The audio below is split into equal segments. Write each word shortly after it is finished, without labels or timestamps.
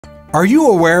Are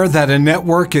you aware that a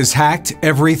network is hacked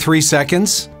every 3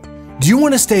 seconds? Do you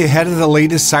want to stay ahead of the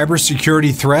latest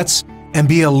cybersecurity threats and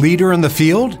be a leader in the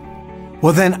field?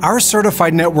 Well then, our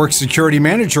Certified Network Security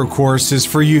Manager course is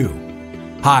for you.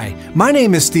 Hi, my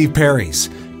name is Steve Perrys.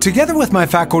 Together with my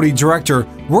faculty director,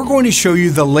 we're going to show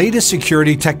you the latest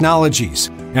security technologies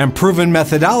and proven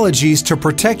methodologies to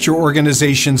protect your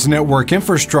organization's network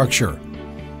infrastructure.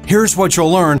 Here's what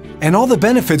you'll learn and all the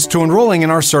benefits to enrolling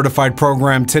in our certified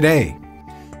program today.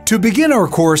 To begin our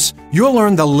course, you'll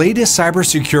learn the latest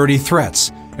cybersecurity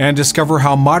threats and discover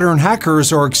how modern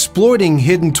hackers are exploiting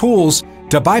hidden tools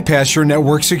to bypass your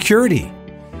network security.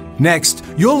 Next,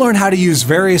 you'll learn how to use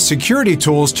various security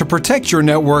tools to protect your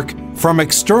network from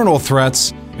external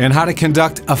threats and how to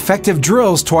conduct effective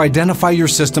drills to identify your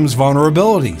system's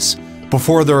vulnerabilities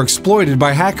before they're exploited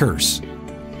by hackers.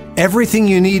 Everything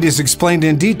you need is explained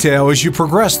in detail as you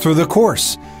progress through the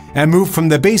course and move from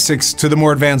the basics to the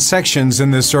more advanced sections in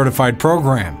this certified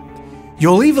program.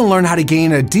 You'll even learn how to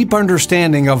gain a deep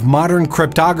understanding of modern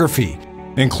cryptography,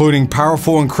 including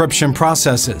powerful encryption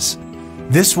processes.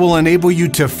 This will enable you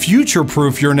to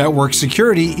future-proof your network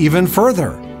security even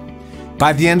further.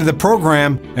 By the end of the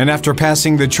program, and after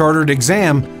passing the chartered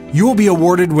exam, you will be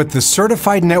awarded with the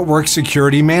Certified Network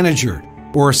Security Manager,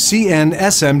 or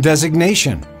CNSM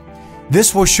designation.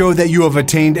 This will show that you have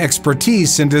attained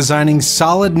expertise in designing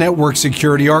solid network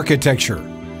security architecture.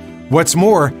 What's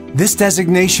more, this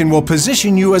designation will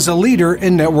position you as a leader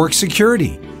in network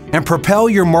security and propel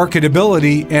your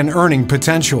marketability and earning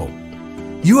potential.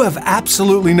 You have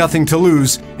absolutely nothing to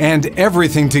lose and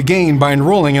everything to gain by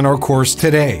enrolling in our course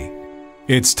today.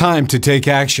 It's time to take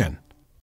action.